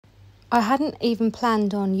I hadn't even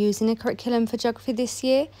planned on using a curriculum for geography this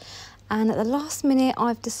year, and at the last minute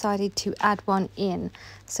I've decided to add one in.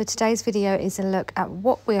 So today's video is a look at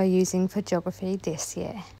what we are using for geography this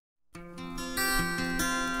year.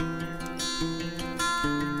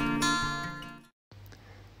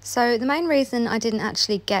 So the main reason I didn't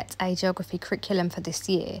actually get a geography curriculum for this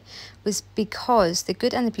year was because The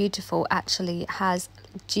Good and the Beautiful actually has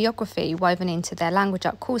geography woven into their language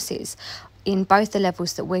up courses in both the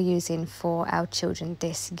levels that we're using for our children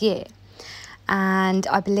this year. And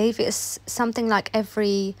I believe it's something like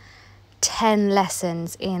every 10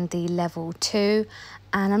 lessons in the level 2,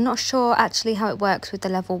 and I'm not sure actually how it works with the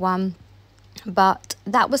level 1. But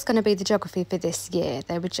that was going to be the geography for this year.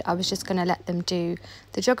 I was just going to let them do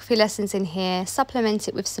the geography lessons in here, supplement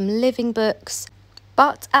it with some living books.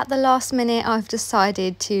 But at the last minute, I've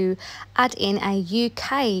decided to add in a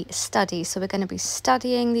UK study. So we're going to be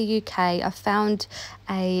studying the UK. I found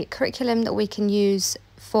a curriculum that we can use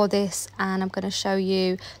for this, and I'm going to show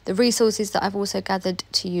you the resources that I've also gathered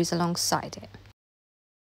to use alongside it.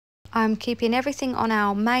 I'm keeping everything on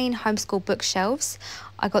our main homeschool bookshelves.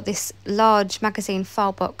 I got this large magazine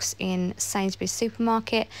file box in Sainsbury's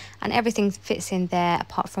supermarket, and everything fits in there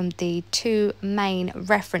apart from the 2 main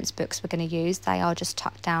reference books we're going to use. They are just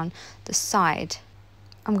tucked down the side.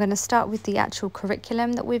 I'm going to start with the actual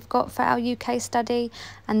curriculum that we've got for our UK study,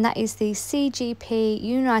 and that is the CGP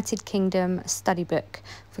United Kingdom study book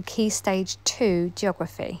for Key Stage 2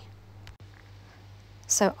 Geography.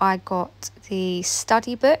 So I got the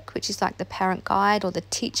study book, which is like the parent guide or the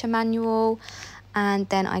teacher manual, and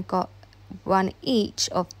then I got one each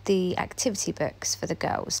of the activity books for the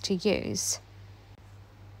girls to use.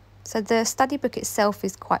 So the study book itself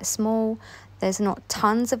is quite small. There's not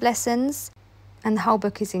tons of lessons, and the whole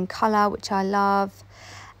book is in colour, which I love.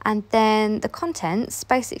 And then the contents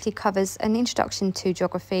basically covers an introduction to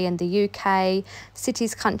geography and the UK,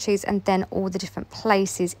 cities, countries, and then all the different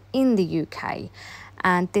places in the UK.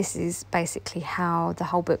 And this is basically how the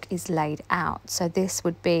whole book is laid out. So this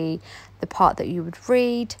would be the part that you would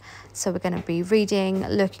read. So we're going to be reading,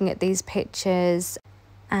 looking at these pictures,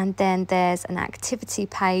 and then there's an activity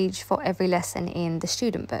page for every lesson in the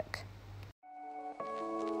student book.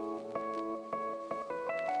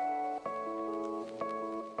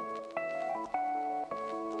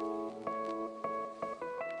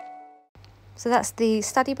 So that's the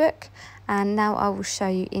study book, and now I will show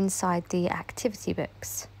you inside the activity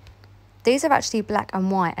books. These are actually black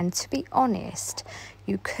and white, and to be honest,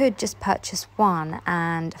 you could just purchase one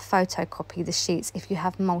and photocopy the sheets if you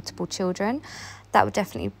have multiple children. That would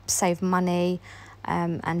definitely save money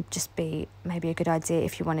and just be maybe a good idea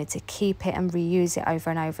if you wanted to keep it and reuse it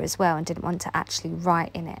over and over as well and didn't want to actually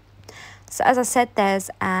write in it. So as I said,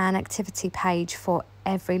 there's an activity page for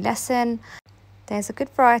every lesson. There's a good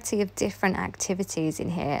variety of different activities in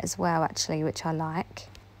here as well, actually, which I like.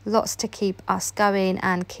 Lots to keep us going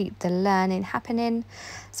and keep the learning happening.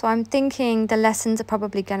 So I'm thinking the lessons are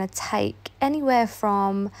probably going to take anywhere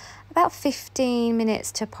from about 15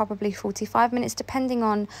 minutes to probably 45 minutes, depending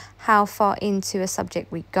on how far into a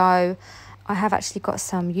subject we go. I have actually got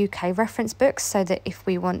some UK reference books so that if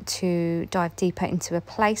we want to dive deeper into a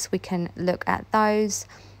place, we can look at those,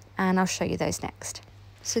 and I'll show you those next.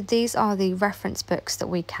 So these are the reference books that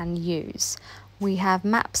we can use. We have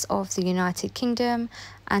maps of the United Kingdom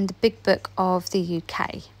and the big book of the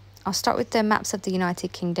UK. I'll start with the maps of the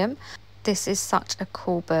United Kingdom. This is such a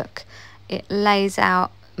cool book. It lays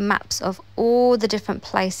out maps of all the different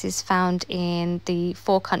places found in the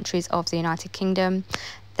 4 countries of the United Kingdom.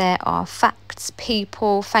 There are facts,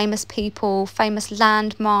 people, famous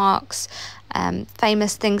landmarks,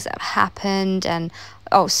 famous things that have happened, and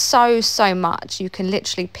so much. You can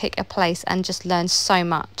literally pick a place and just learn so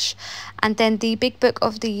much. And then the big book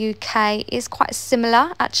of the UK is quite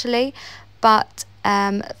similar actually, but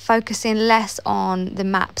focusing less on the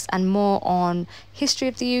maps and more on history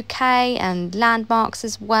of the UK and landmarks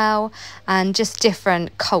as well, and just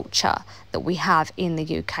different culture that we have in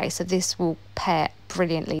the UK. So this will pair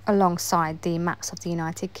brilliantly alongside the maps of the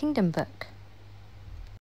United Kingdom book.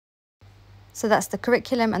 So that's the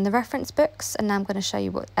curriculum and the reference books, and now I'm going to show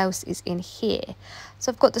you what else is in here.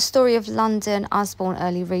 So I've got the Story of London Usborne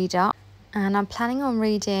Early Reader, and I'm planning on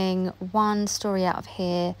reading one story out of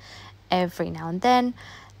here every now and then.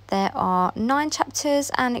 There are 9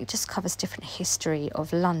 chapters, and it just covers different history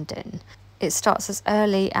of London. It starts as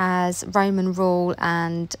early as Roman rule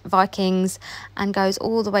and Vikings and goes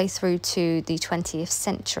all the way through to the 20th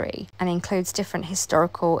century, and includes different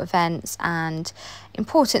historical events and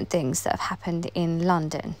important things that have happened in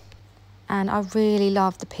London. And I really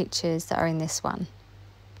love the pictures that are in this one.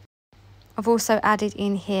 I've also added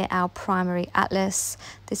in here our primary atlas.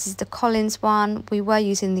 This is the Collins one. We were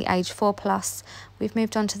using the age 4+. We've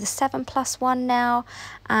moved on to the 7+ one now,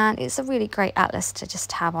 and it's a really great atlas to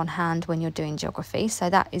just have on hand when you're doing geography. So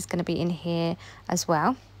that is going to be in here as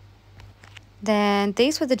well. Then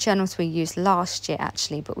these were the journals we used last year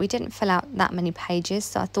actually, but we didn't fill out that many pages,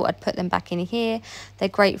 so I thought I'd put them back in here. They're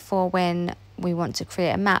great for when we want to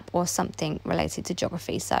create a map or something related to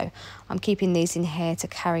geography, so I'm keeping these in here to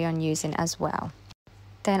carry on using as well.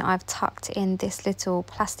 Then I've tucked in this little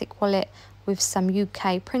plastic wallet with some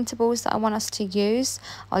UK printables that I want us to use.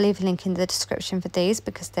 I'll leave a link in the description for these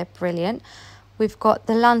because they're brilliant. We've got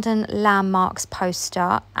the London landmarks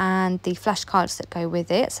poster and the flashcards that go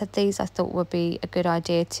with it. So these I thought would be a good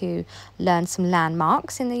idea to learn some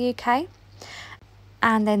landmarks in the UK.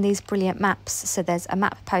 And then these brilliant maps. So there's a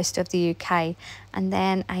map poster of the UK and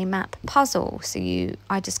then a map puzzle. So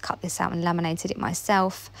I just cut this out and laminated it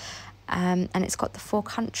myself. And it's got the 4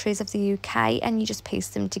 countries of the UK, and you just piece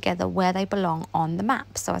them together where they belong on the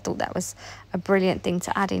map. So I thought that was a brilliant thing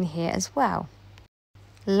to add in here as well.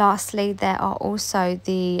 Lastly, there are also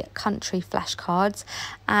the country flashcards,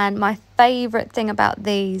 and my favourite thing about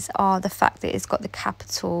these are the fact that it's got the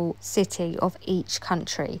capital city of each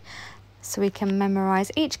country. So we can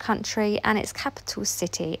memorise each country and its capital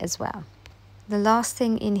city as well. The last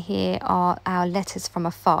thing in here are our letters from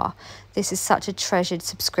afar. This is such a treasured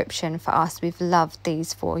subscription for us. We've loved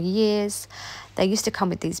these for years. They used to come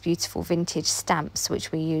with these beautiful vintage stamps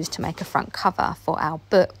which we use to make a front cover for our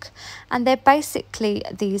book. And they're basically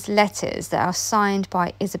these letters that are signed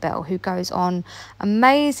by Isabel, who goes on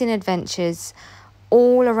amazing adventures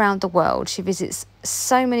all around the world. She visits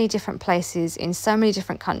so many different places in so many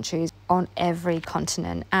different countries on every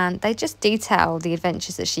continent, and they just detail the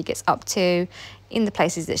adventures that she gets up to in the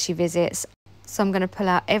places that she visits. So I'm going to pull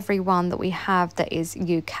out every one that we have that is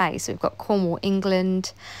UK. So we've got Cornwall,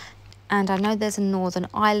 England, and I know there's a Northern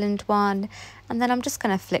Ireland one, and then I'm just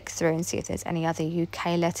going to flick through and see if there's any other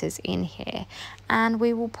UK letters in here, and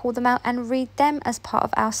we will pull them out and read them as part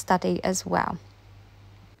of our study as well.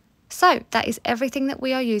 So that is everything that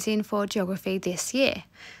we are using for geography this year.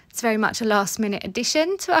 It's very much a last minute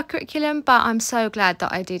addition to our curriculum, but I'm so glad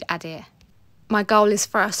that I did add it. My goal is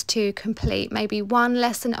for us to complete maybe 1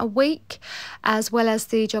 lesson a week, as well as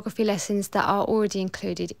the geography lessons that are already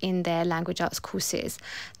included in their language arts courses.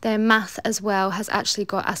 Their math as well has actually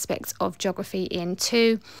got aspects of geography in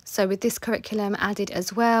too. So with this curriculum added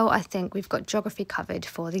as well, I think we've got geography covered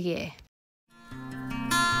for the year.